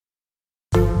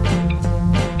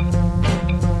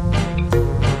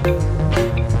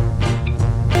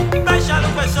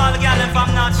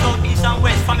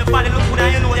body look good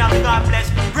and you know you have to God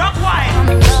bless. Rock wine. I'm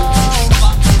alone,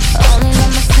 only know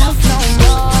myself no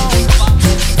more.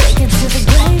 Take it to the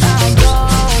grave, I'll go.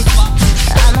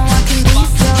 I know I can be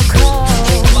so cold.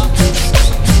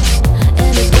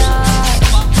 In the dark,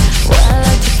 where I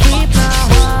like to keep my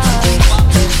heart.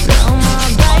 No more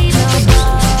bite, no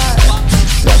bar.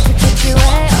 Like to get you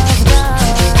way off guard.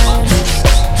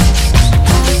 I'll stay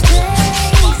so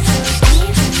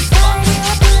deep inside your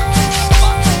brain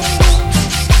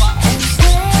and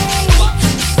take you somewhere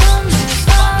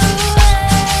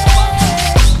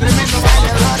far away.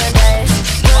 Spend a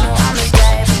lot of days,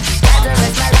 you know I'm a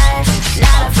babe. Got to risk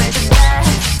my life, not afraid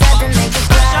to die. Time to make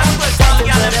it cry, time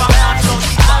to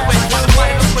put a price.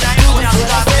 I'm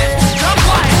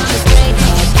straight,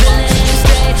 feeling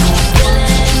straight,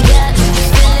 feeling yet,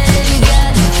 feeling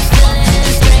yet,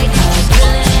 feeling straight,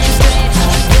 feeling straight,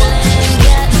 feeling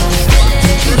yet,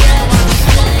 feeling yet,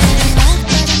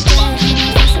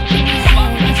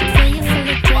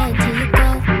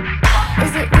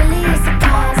 Is it really a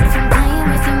surprise if I'm playing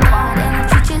with your mind and I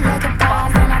treat you like a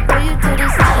prize and I throw you to the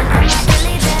side? And I'm not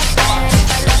really that bad if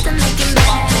I love to make you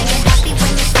mad and get happy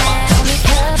when you're sad. Only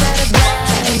care about a bad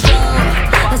control.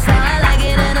 That's how I like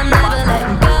it and I'm never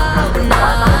letting go. No,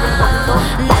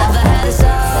 never had a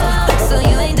soul, so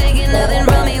you ain't taking nothing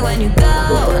from me when you go.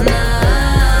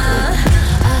 Nah,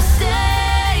 I'll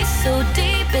stay so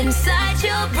deep inside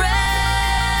your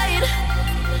brain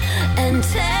and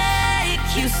take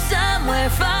you somewhere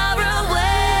far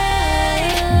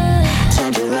away.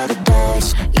 Time to roll the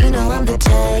dice, you know I'm the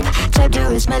type to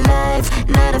risk my life,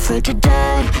 not afraid to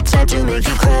die. Time to make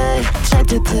you cry, time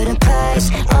to put a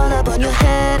price all up on your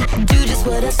head. Do just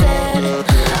what I said.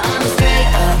 I'm straight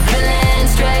up villain,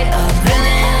 straight up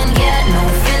villain. Yet no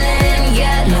feeling,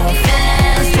 yet no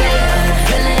feeling. Straight up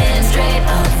villain, straight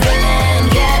up villain.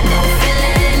 Yet no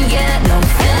feeling, yet no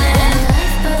feeling.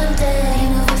 But I'm dead, you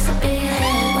know what's up in your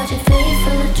head. Watch your feet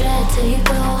full of dread till you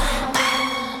go.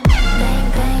 Bang,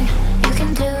 bang, you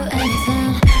can do anything.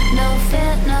 No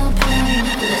fear, no pain.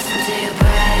 Listen to your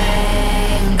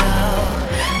brain go.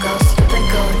 Go stupid,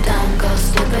 go dumb, go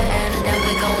stupid, and then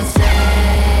we go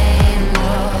insane.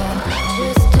 Whoa.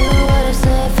 Just do what I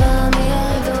say, follow me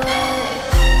all the way.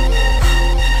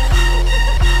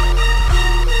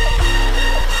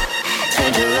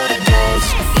 Time to roll the dice,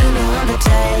 you know I'm the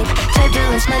type to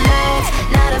risk my life,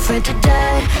 not afraid to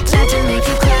die. Time to make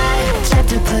you cry, time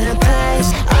to put a price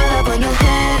all up on your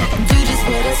head. Do just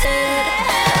what I said.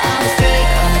 I'm straight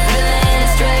up villain,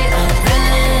 straight up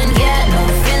villain. Yet no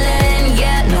feeling,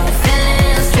 yet no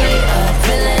feeling. Straight up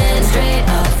villain, straight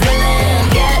up villain.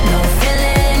 Yet no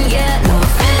feeling, yet no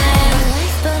feeling.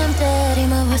 But I'm dead,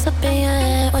 my voice up in your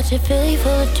head. Watch it fill you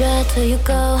full of dread till you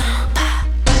go.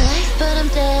 But I'm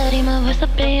dead, my voice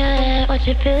up in your head. Watch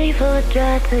it fill you full of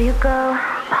dread till you go.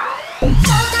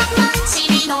 地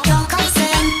理の境界線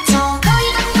境界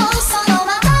線のそのま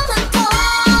ま運行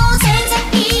全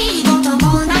然いいことも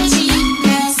ないしね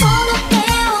その手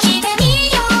を引いてみ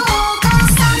ようか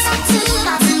散々つま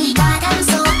ずいた元素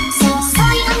そう祭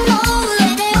壇の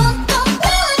上でほんとも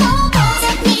う当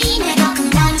然にねなく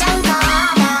なっちゃうか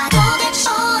らどうでしょ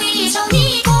う一緒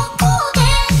にここで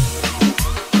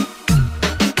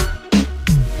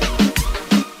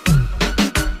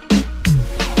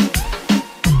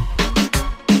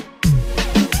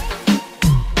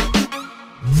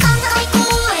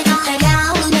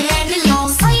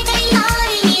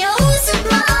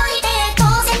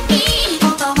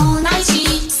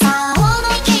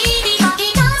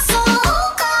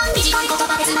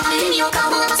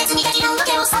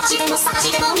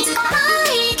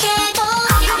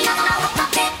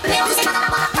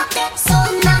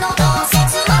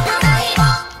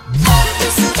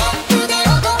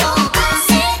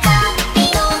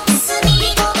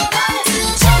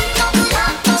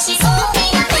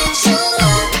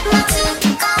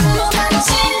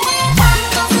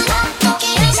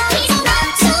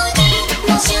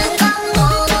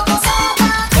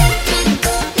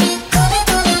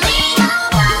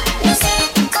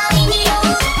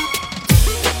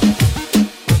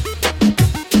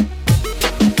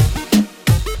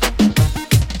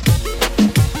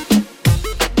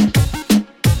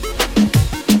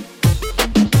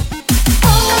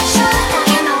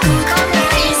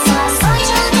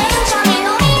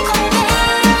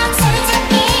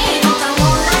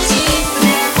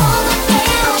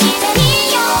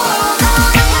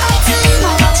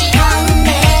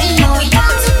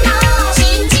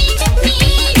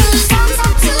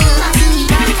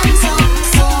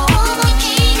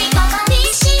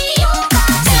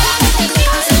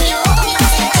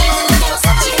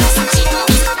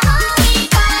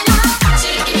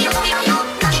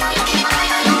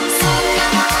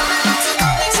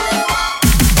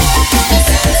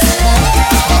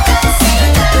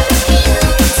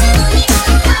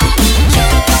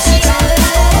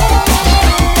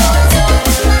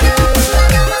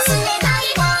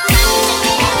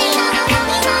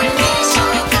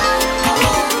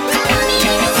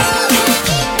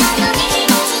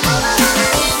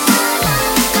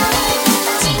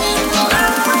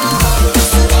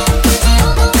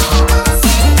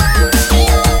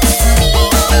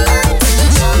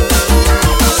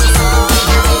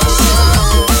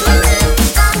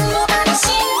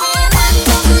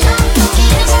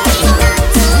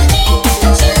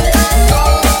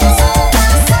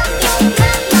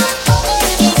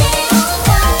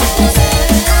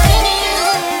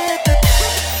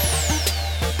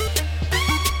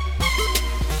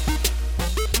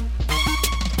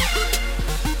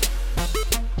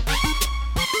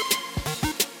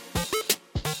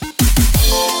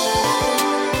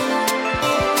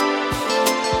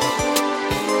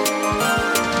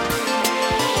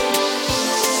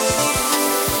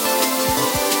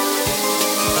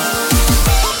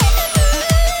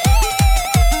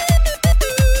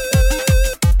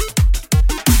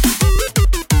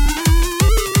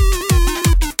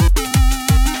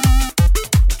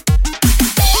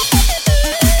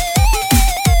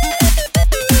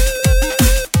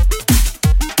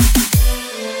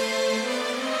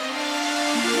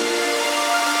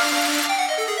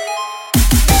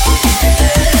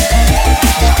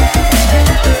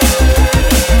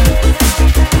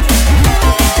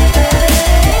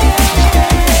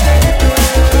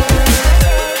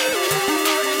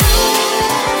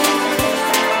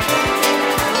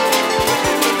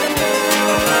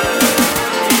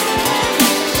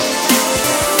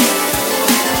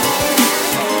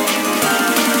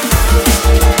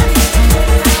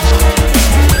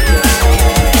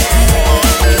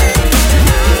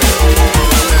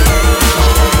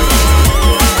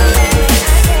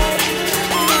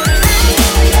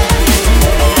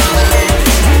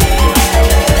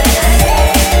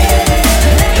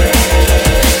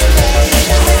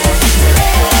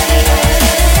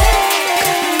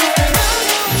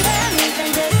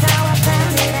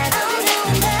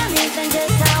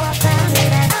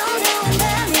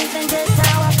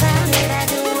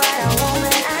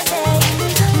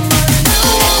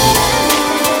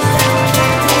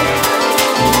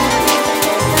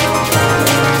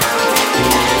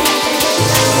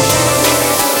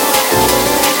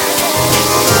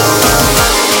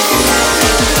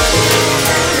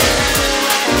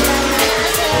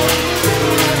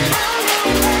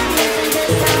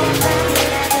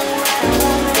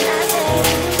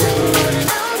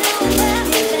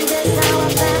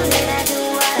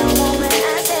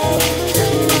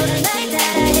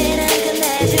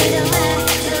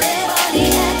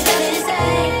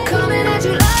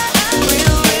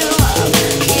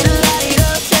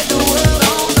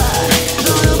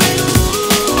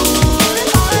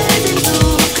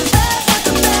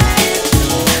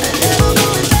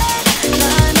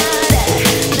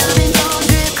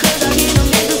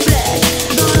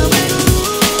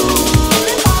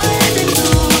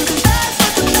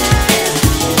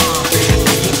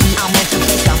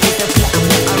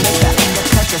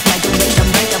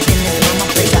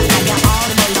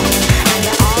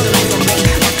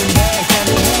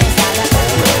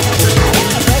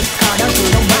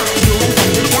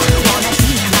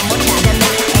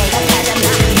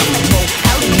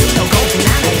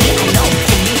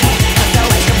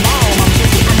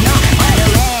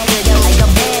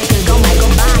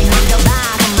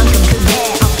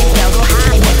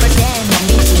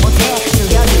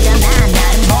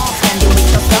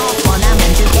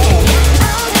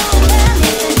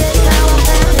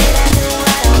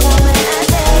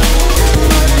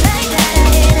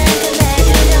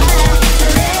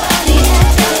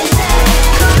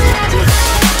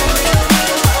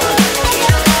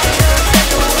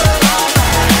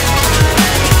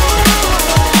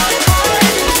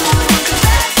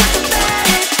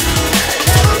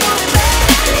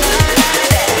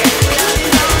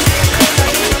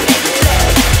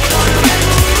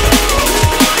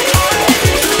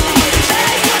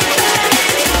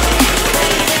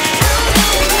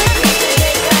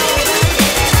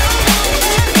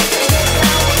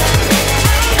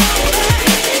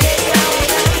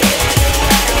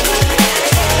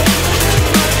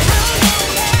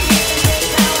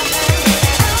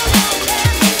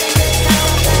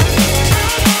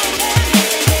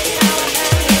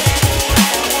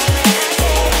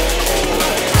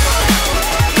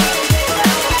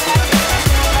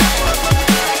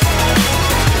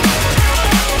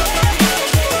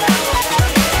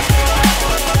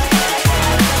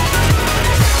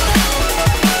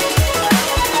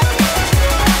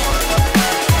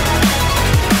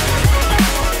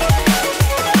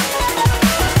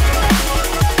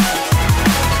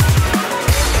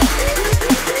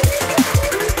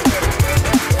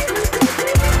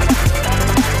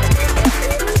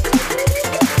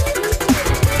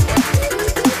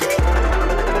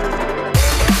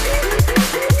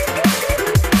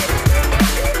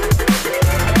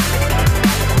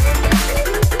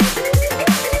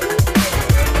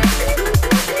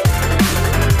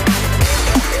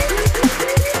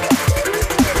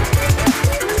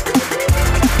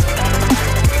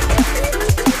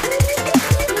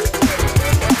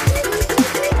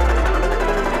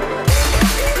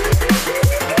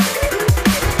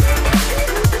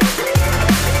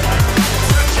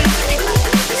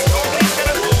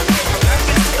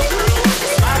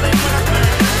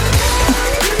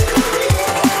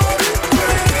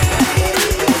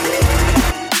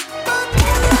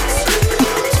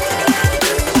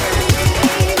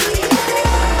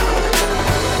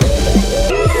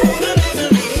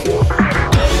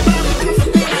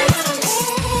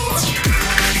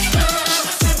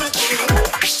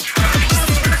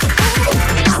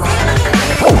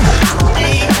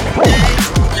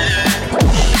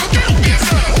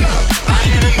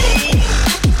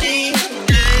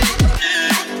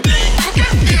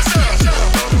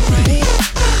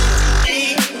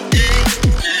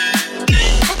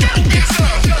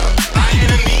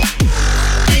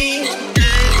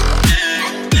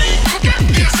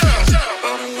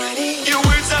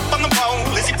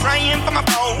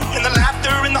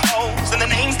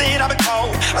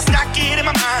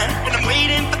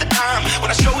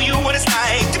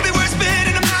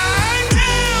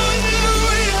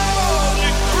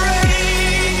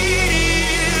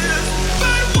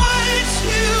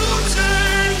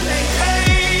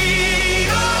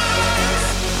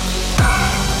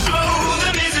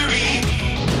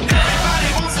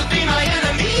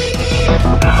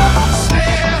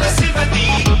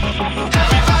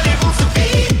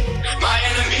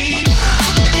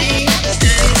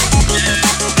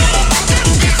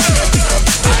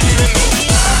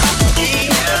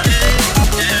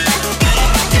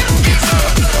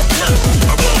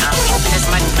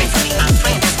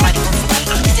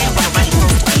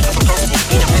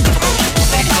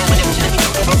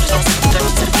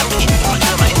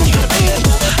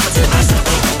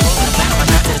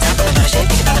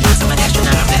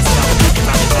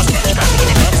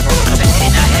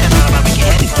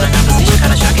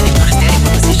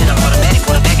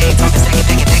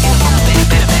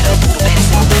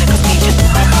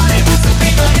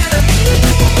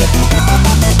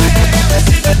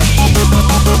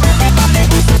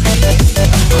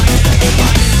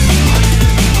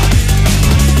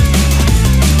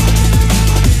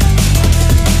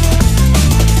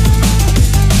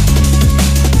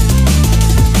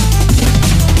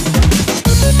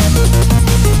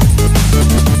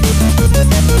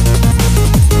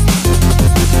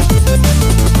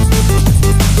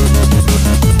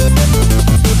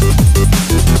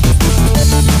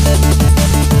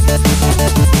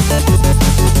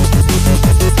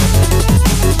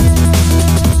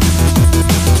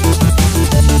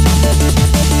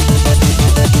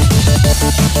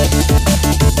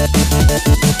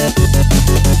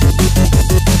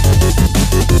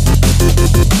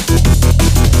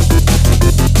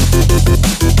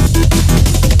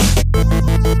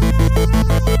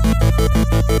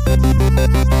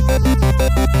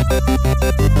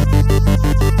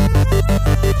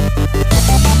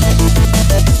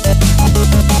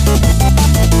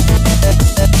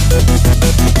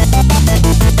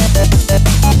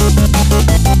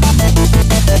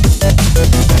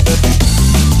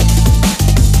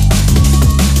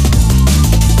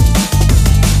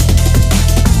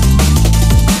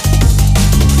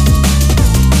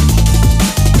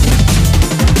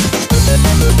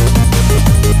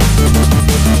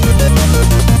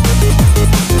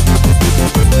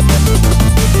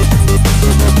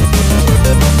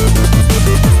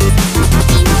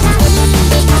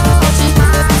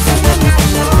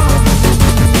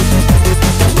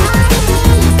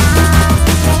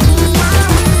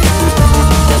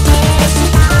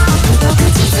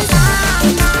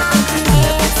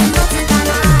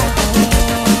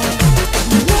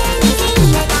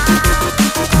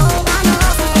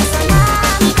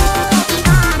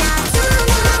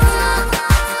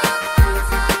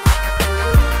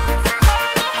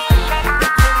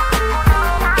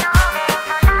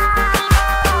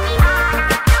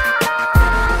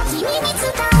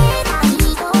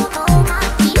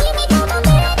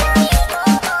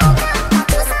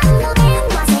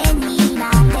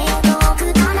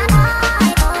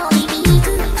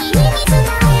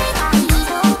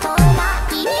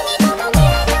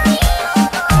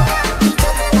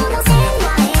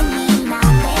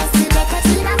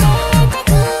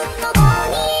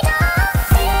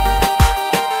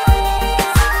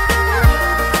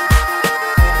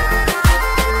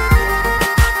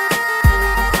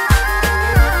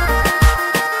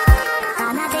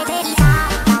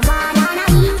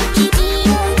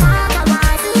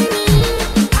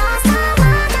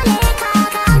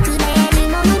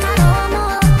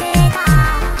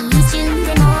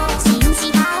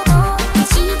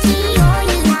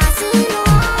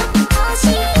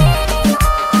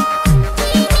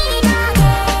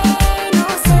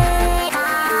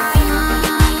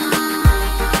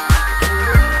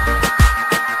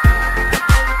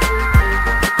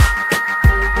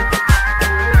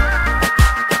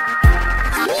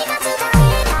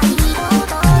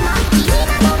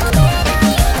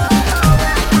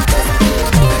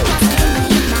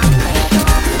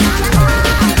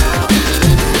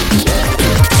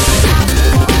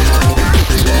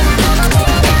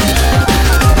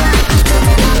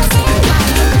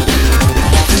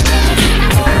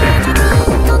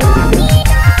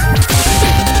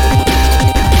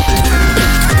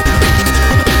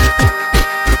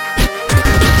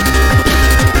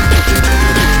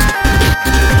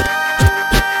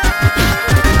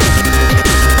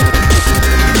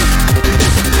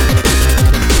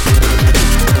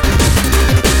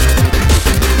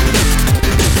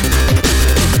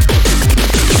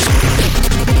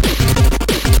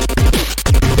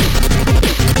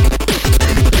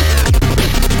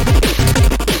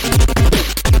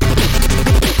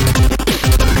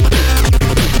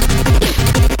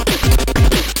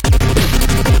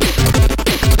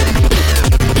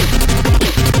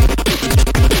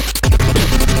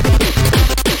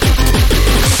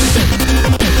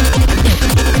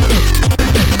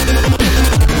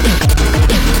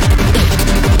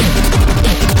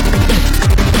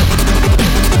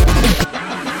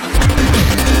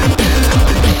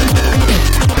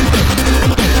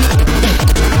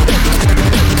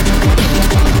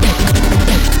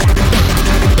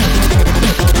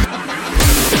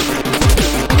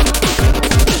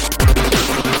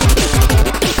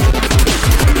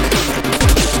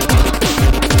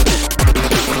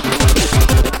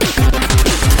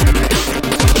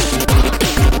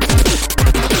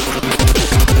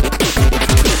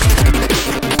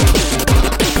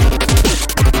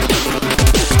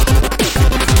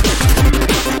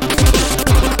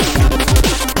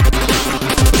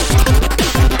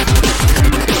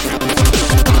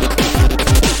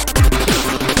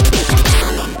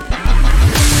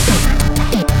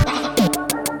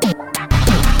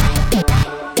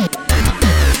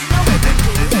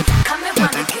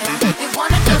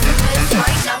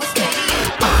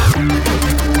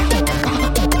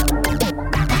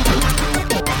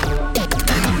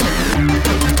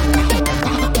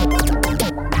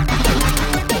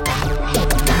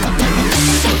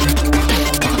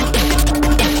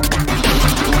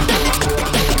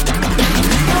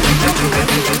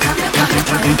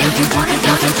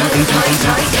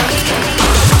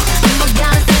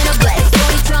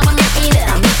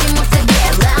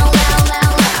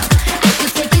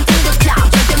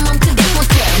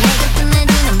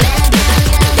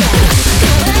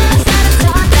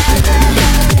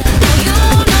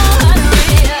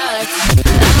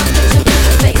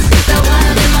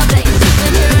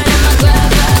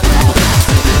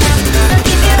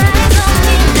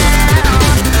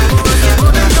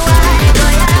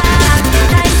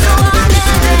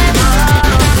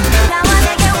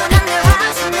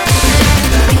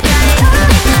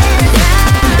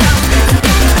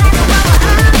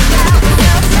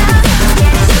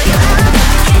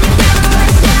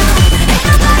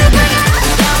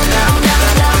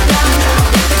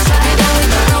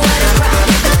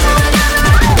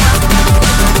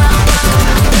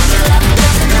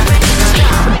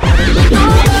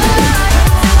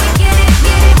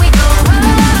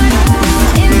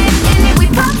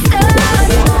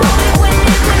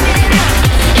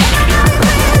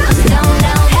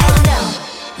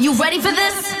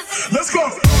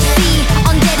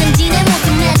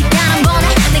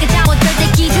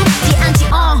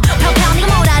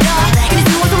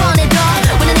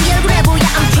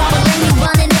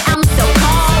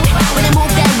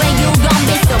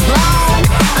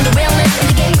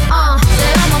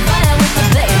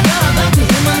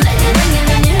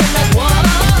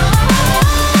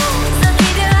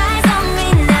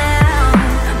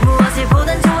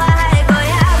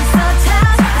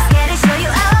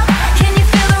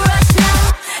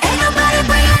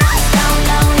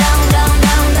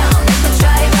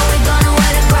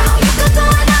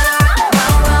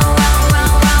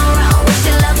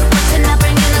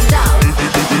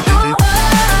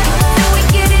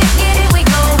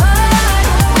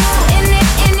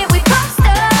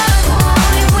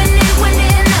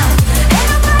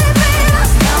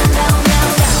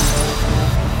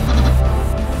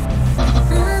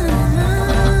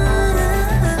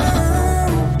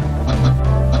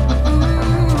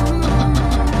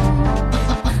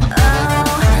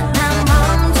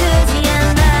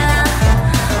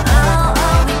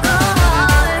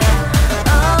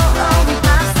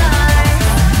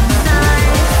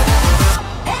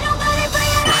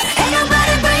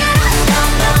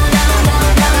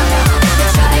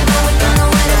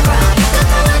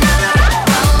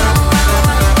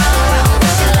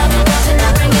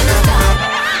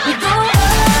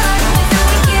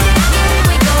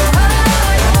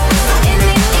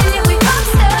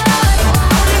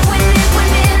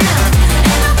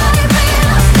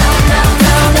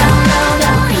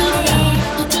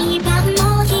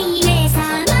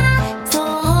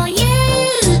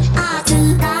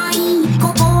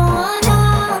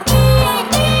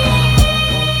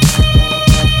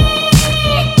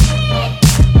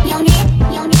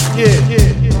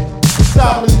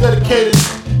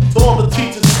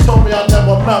told me I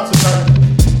never amount to nothing.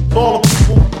 To all the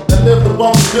people that lived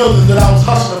above the buildings that I was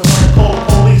hustling from, they called the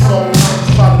police on me. I was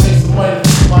trying to make some money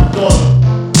for my daughter.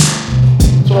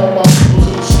 To all my people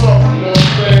in the struggle, you know what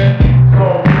I'm saying?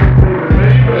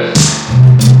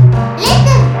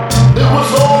 It was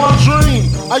all a dream.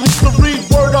 I used to read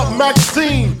Word Up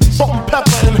magazine.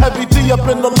 Salt-n-Pepa and Heavy D up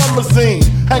in the limousine,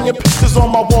 hanging pictures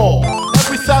on my wall.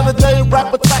 Every Saturday,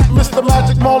 rap attack Mr.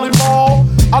 Magic Marley Marl.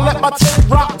 I let my tape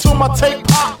rock till my tape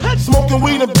pop. Smoking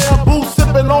weed and bamboo,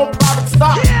 sipping on private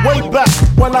stock. Way back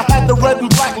when I had the red and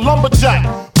black lumberjack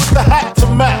with the hat to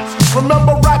match.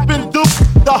 Remember rapping Duke?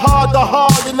 The hard.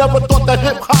 You never thought that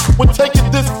hip hop would take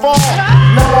it this far.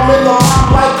 Now I'm in the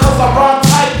limelight 'cause I rhyme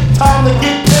tight. Time to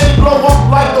get paid, blow up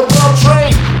like the World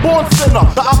Trade. Born sinner,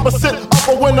 the opposite of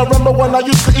a winner. Remember when I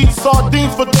used to eat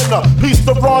sardines for dinner? Peace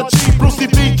to Ron G, Brucey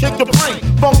B, Kid Capri,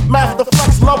 Funk Master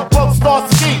Flex, Love Bug, Star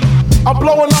Ski. I'm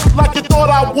blowing up like you thought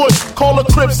I would. Call a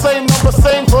crib, same number,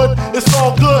 same hood. It's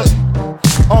all good.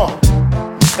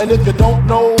 And if you don't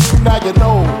know, now you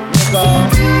know,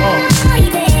 nigga.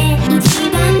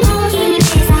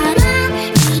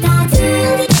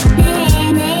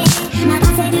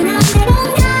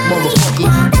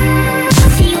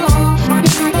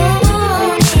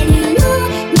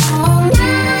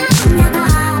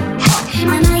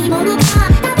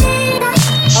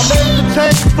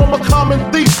 From a common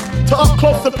thief to up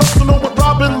close and personal with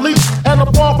Robin Lee. And a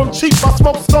bar from cheap, I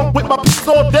smoke skunk with my piece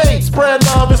all day. Spread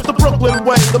love, it's the Brooklyn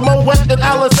way. The Moet and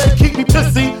Alizé keep me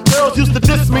pissy. Girls used to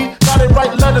diss me, now they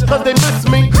write letters 'cause they miss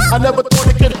me. I never thought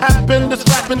it could happen, this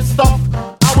rapping stuff.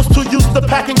 I was too used to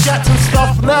packing gats and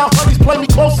stuff. Now honeys play me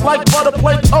close like butter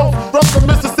play toast. From the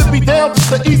Mississippi down to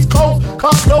the East Coast.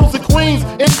 Condos in Queens,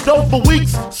 in dough for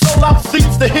weeks. Sold out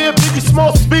seats to hear Biggie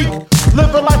Small speak.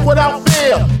 Living life without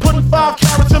fear. Putting 5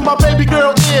 carats in my baby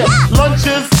girl ear.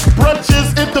 Lunches, brunches,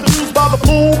 interviews by the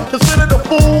pool. Considered a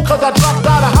fool 'cause I dropped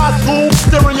out of high school.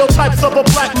 Stereotypes of a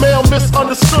black male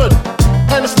misunderstood.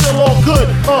 And it's still all good,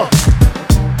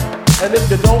 And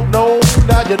if you don't know,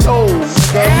 now you know,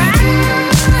 nigga.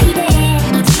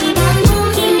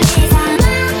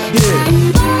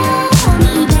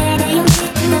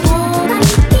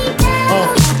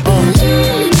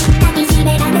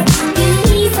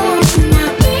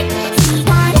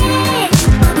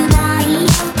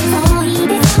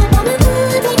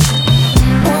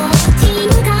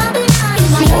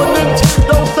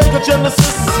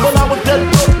 Genesis. When I was dead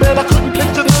broke, man, I couldn't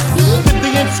picture this.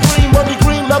 50-inch screen, money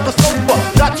green, leather sofa.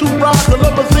 Got 2 rides, a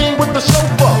limousine with the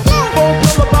chauffeur. Phone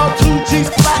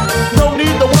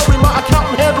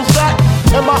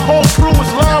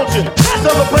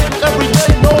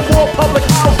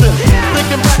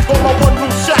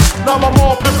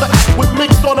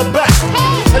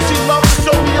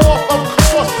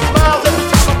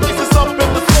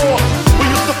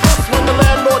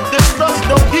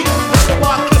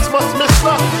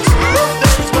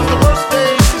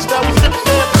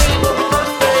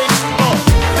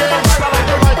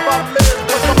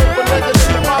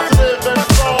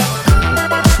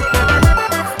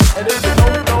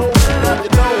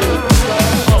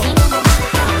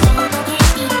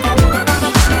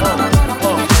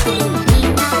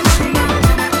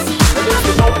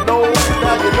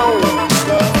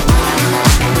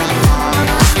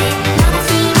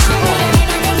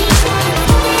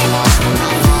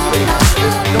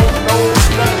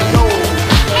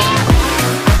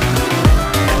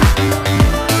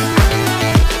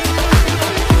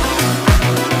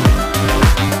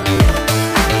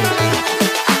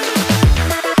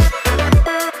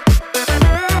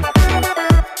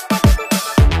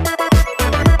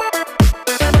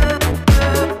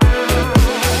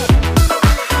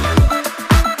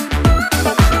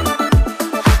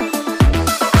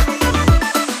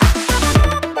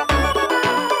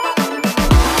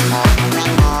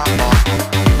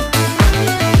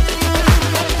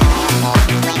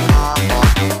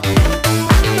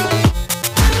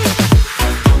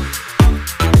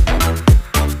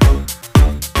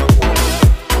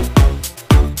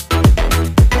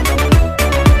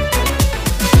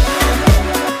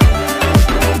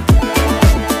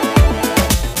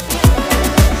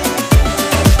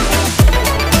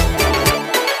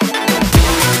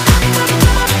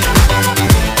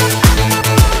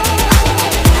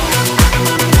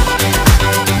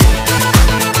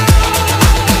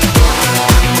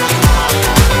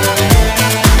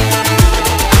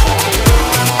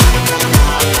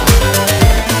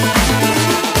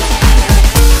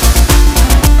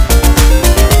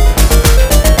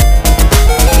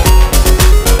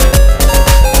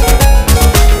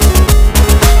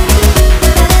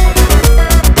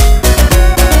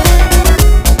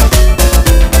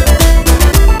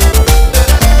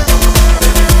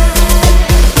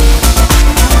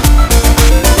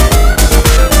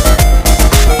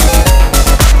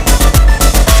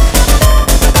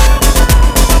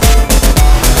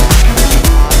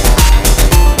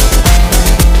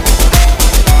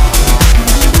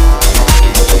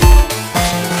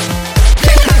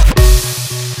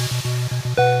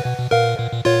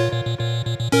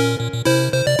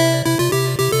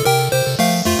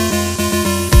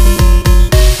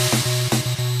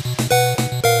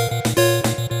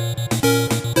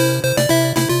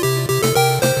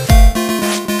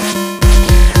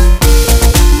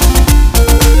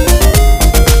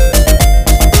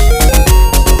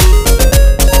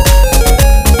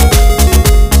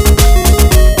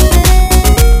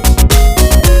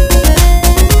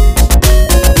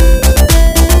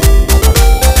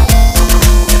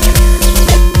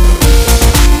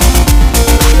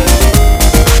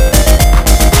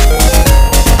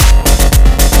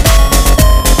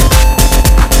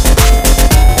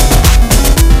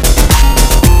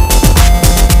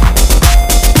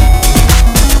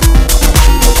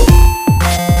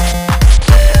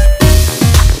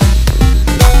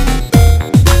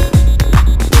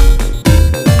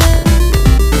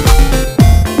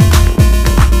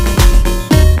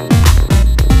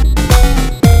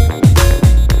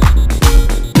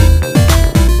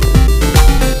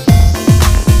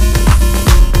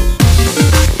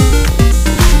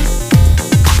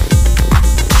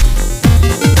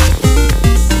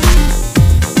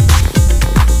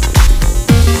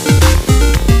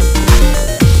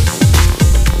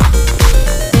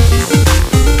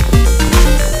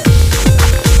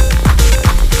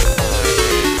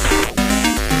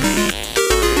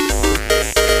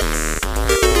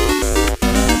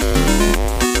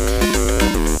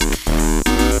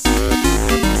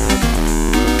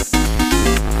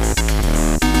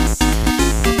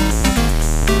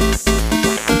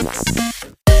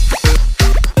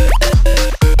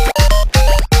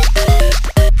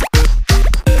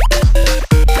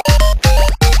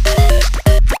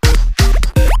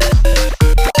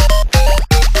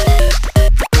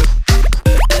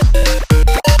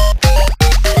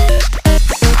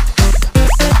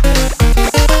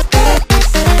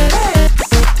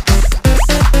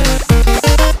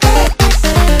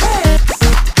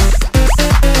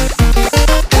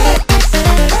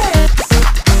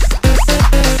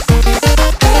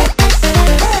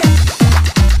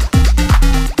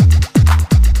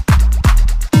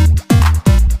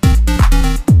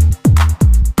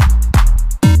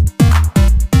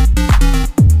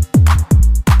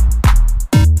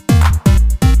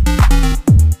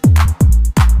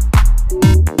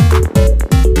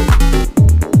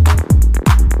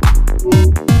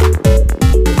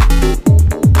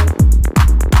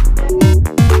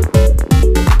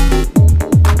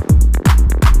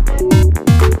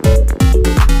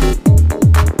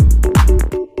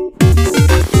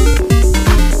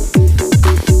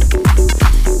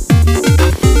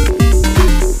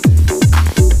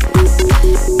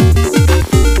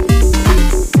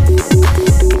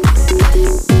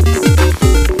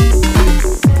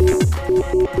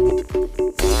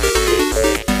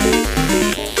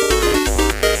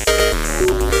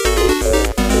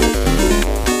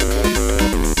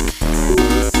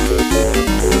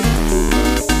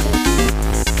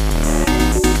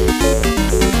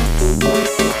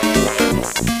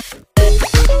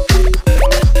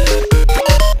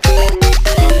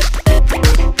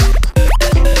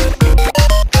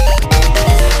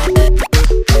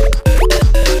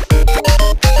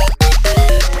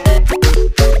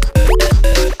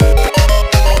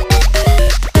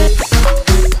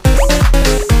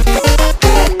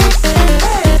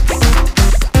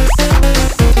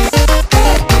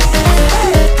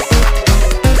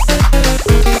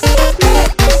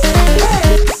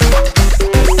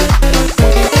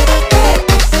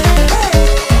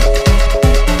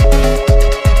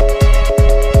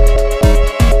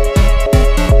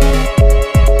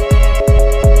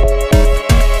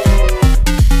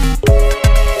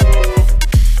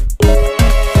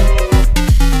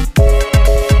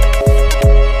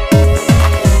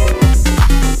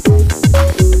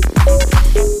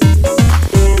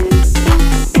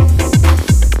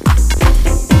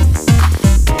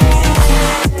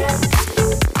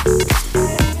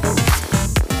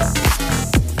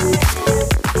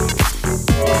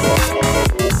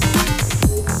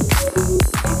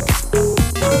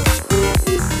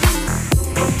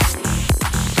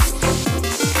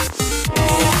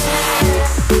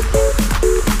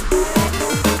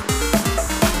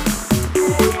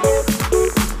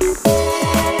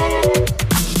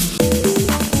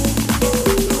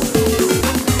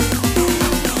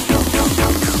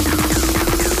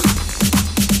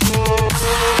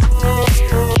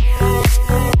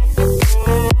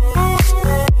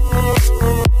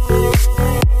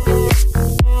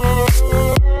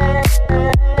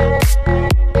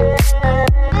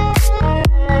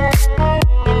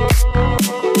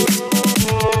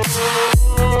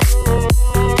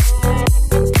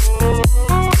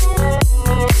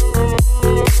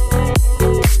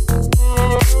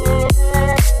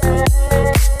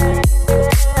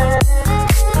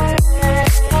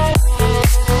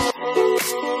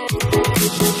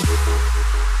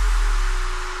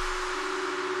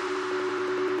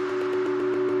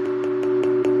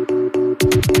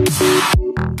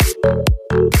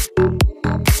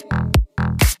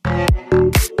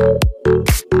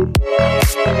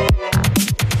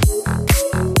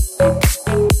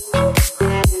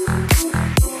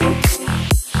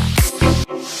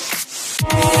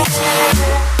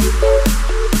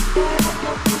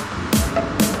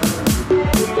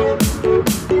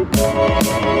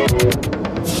Mom.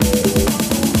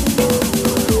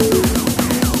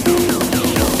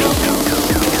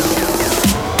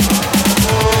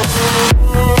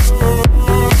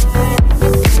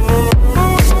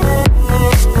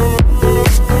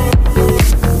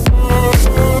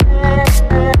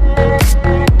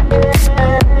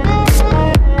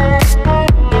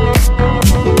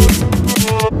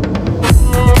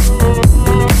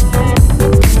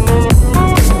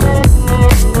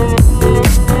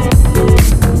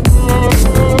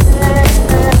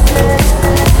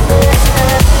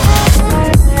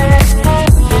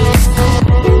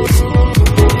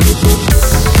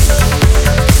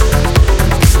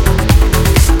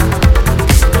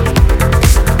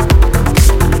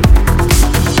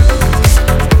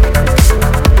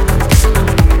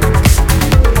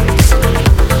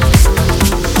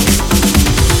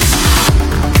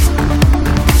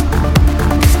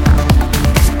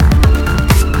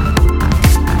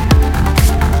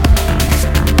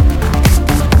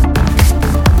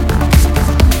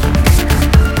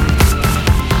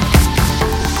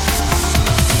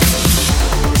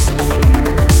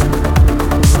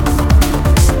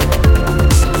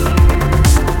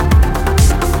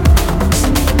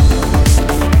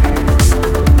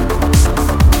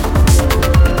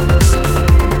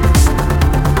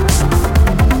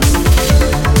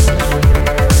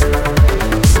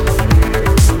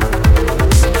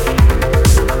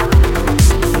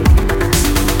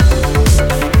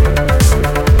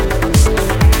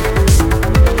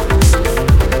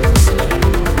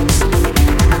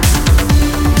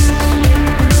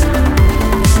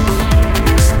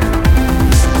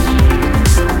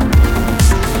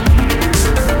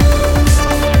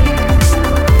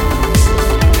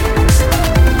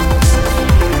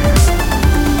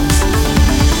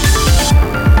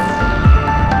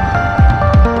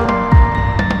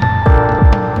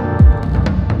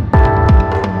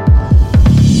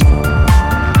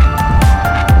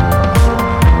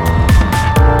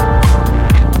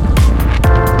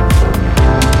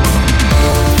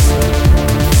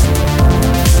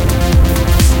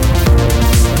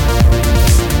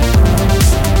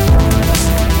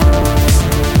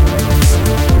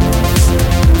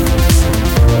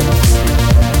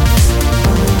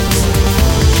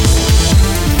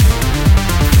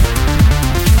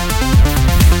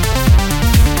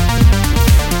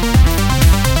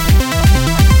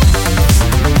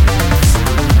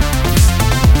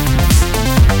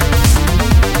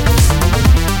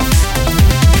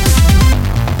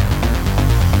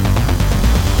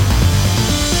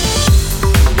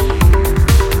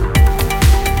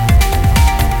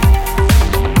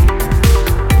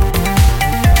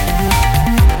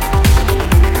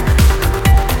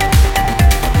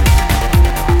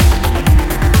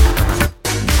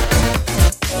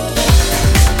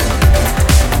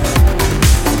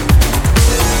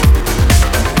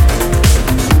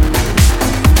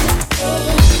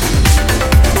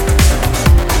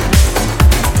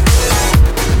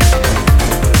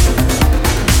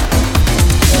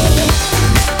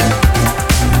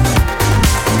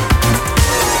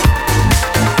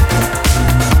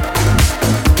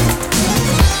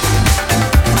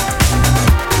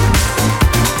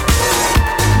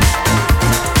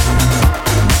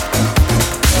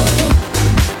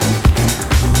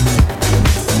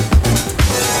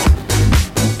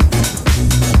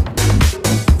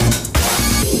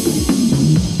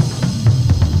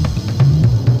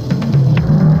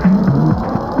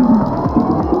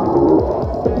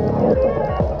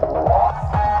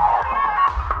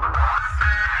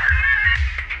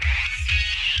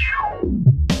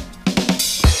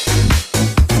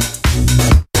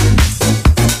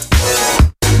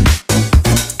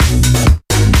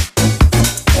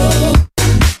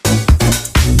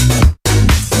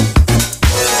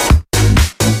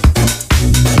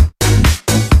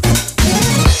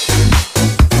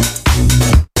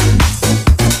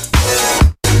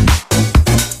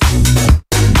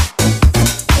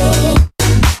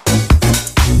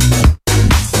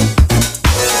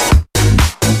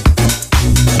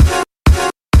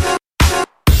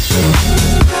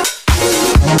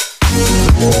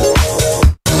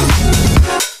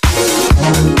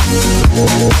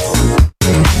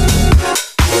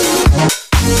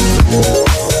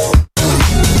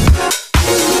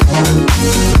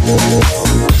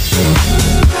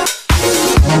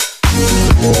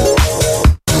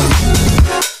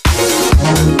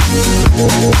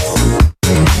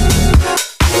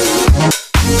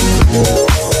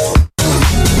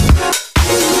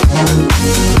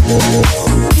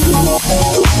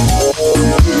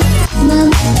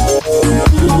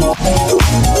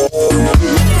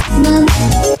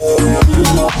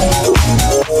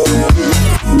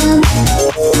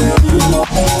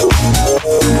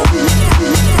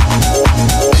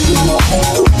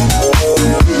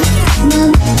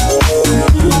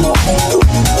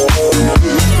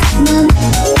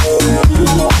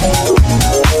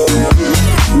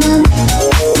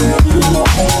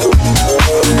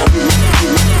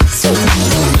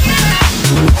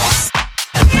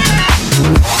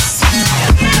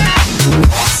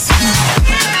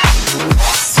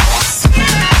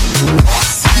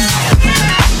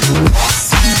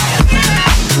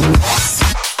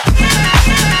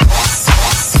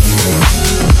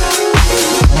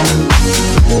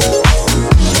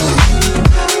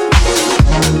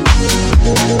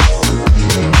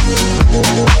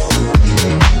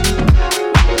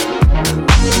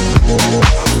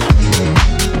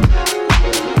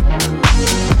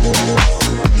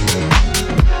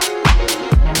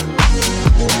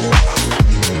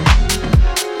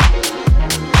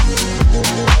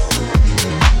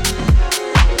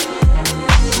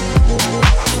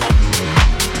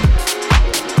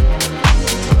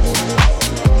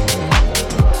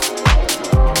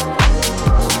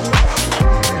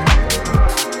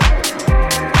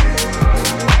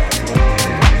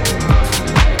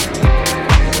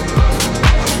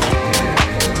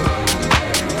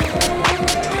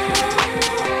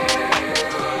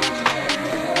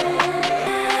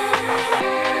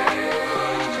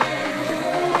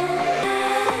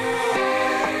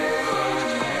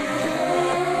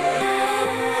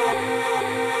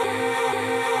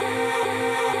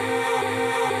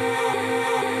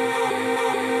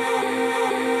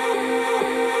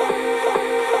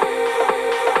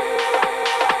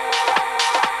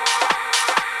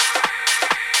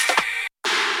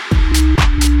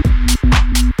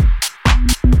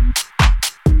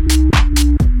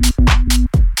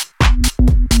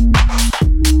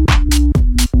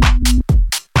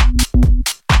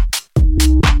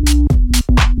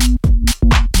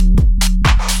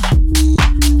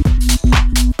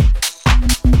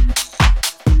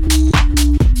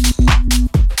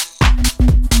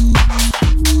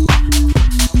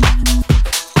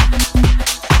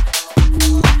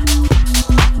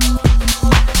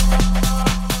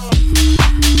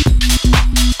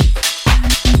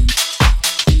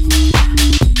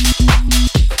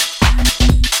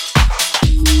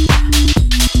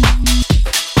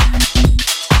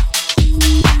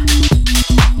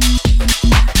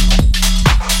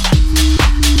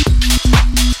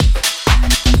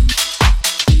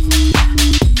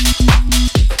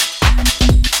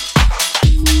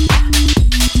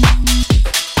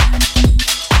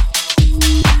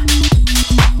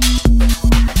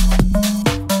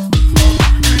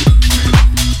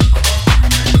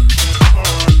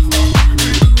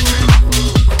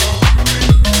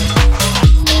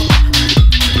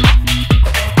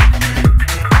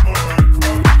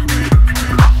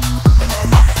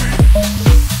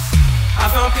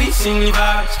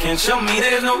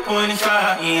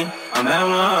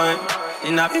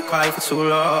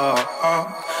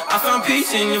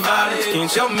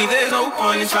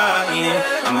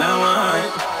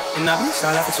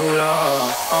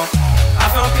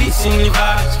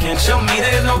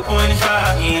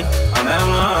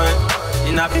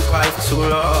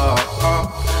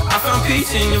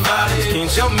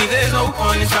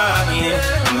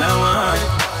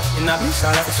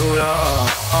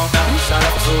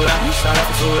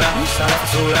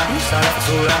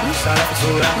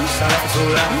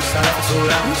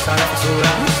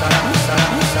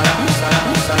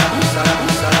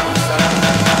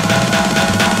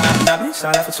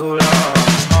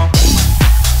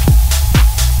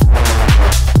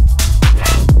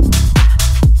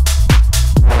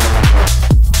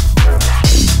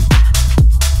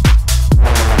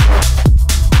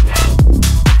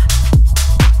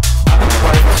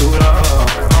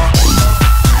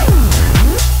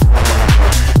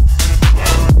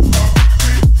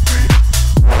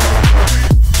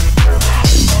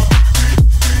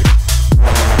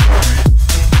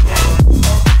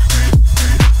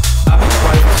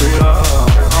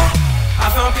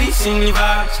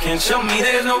 Can't show me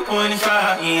there's no point in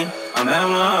trying. I'm at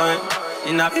one,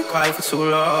 and I've been quiet for too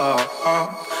long.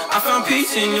 I found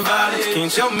peace in your violence.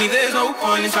 Can't show me there's no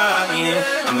point in trying.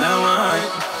 I'm at one,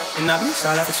 and I've been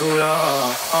silent for too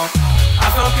long.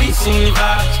 I found peace in your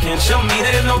violence. Can't show me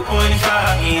there's no point in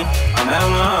trying. I'm at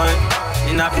one,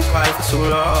 and I've been quiet for too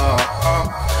long.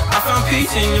 I found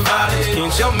peace in your violence.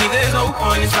 Can't show me there's no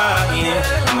point in trying.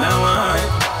 I'm at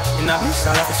one. And I've been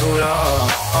silent for too long.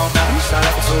 I've been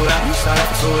silent for too long. I've been silent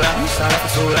for too long. I've been silent for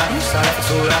too long. I've been silent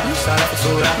for too long. I've been silent for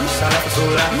too long. I've been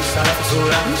silent for too long. I've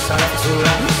been silent for too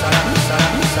long. I've been silent for too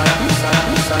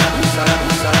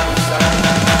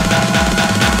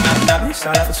long. I've been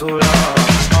silent for too long. I've been silent for too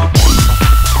long.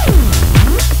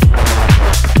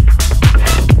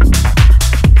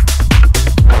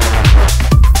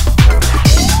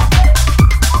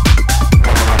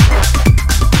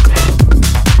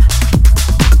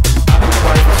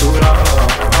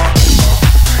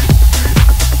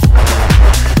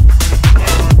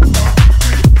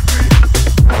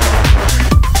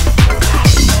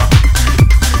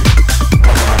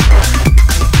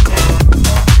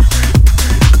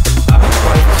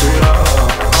 Too long.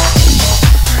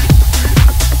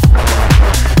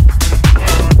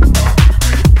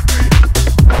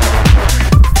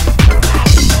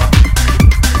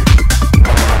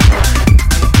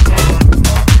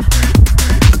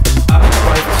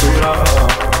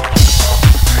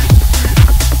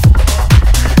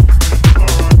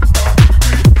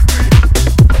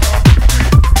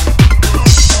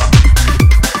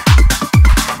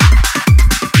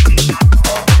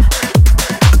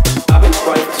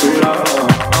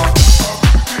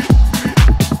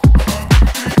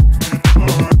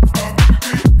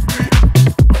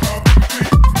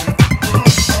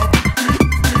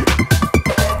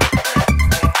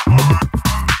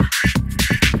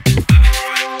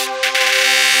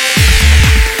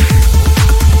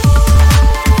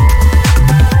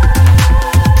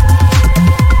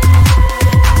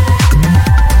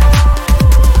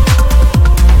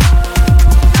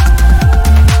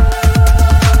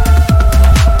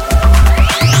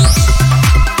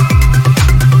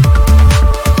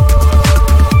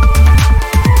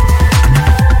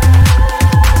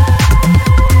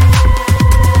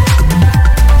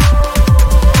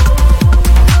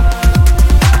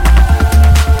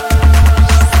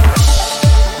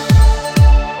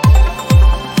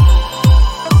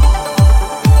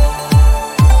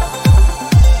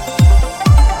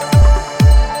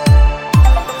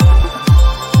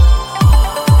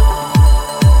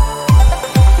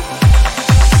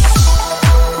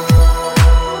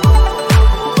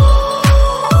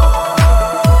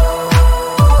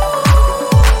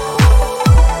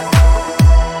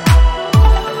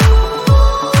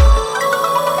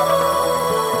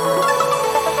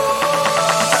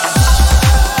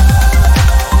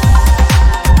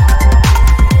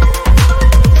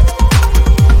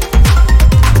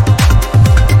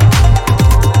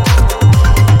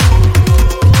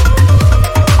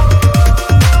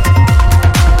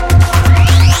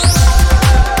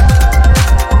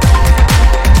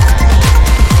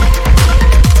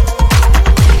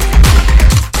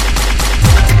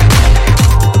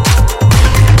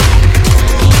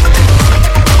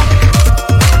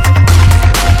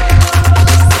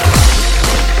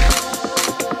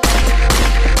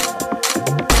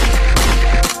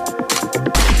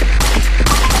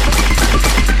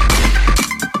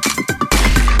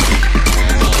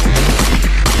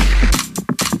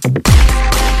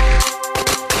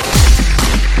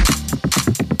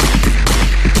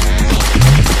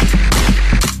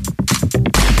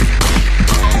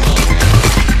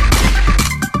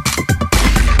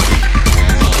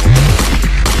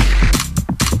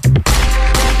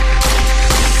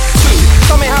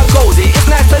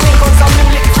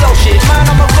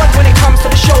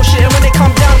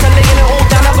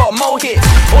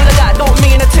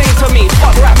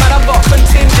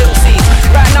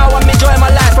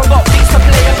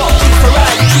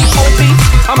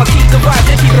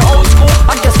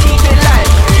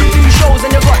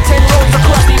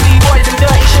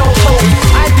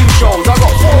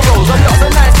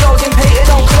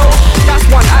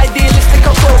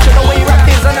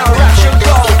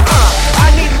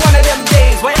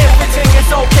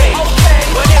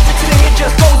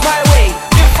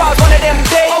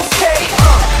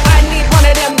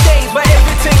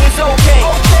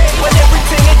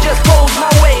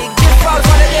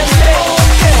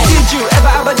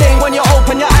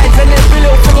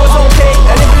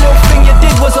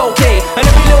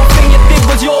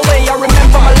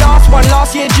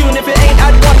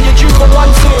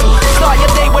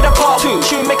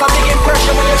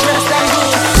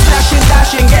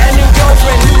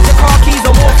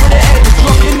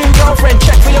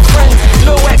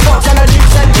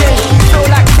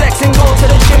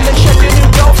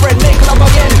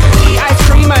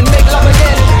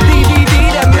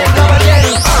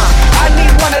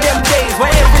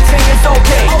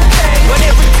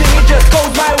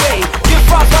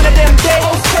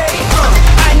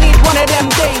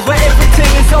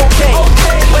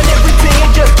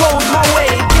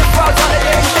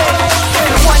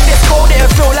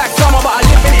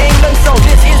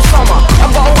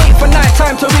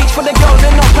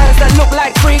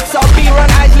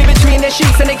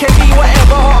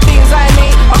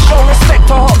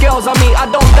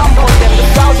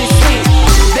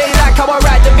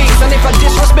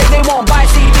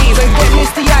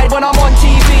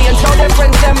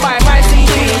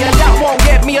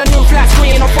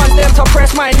 no funds them to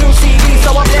press my new CD.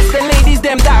 So I bless the ladies,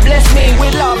 them that bless me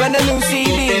with love and a new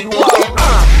CD. Whoa,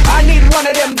 I need one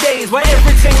of them days where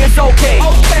everything is okay.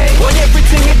 When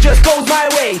everything it just goes my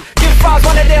way. Give Fowls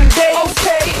one of them days.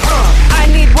 I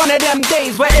need one of them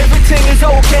days where everything is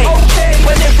okay.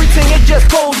 When everything it just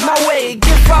goes my way.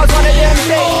 Give Fowls one of them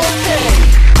days.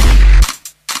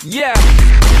 Yeah,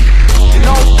 you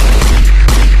know,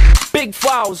 Big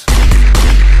Fowls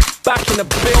back in the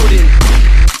building.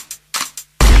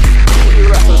 What are you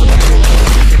rappers about?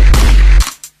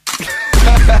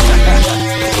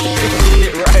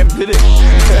 Right, did it?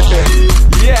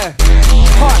 Yeah,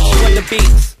 Hutch on the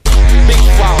beats. Big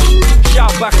Fowls,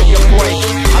 shout back at your boy.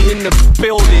 I'm in the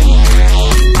building.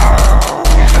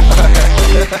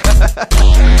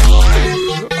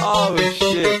 Oh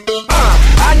shit.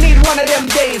 I need one of them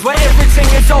days where everything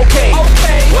is okay.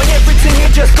 When everything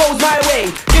it just goes my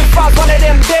way. Give Fowls one of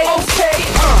them days.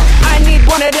 I need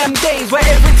one of them days where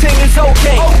everything is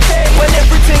okay. When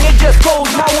everything it just goes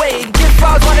my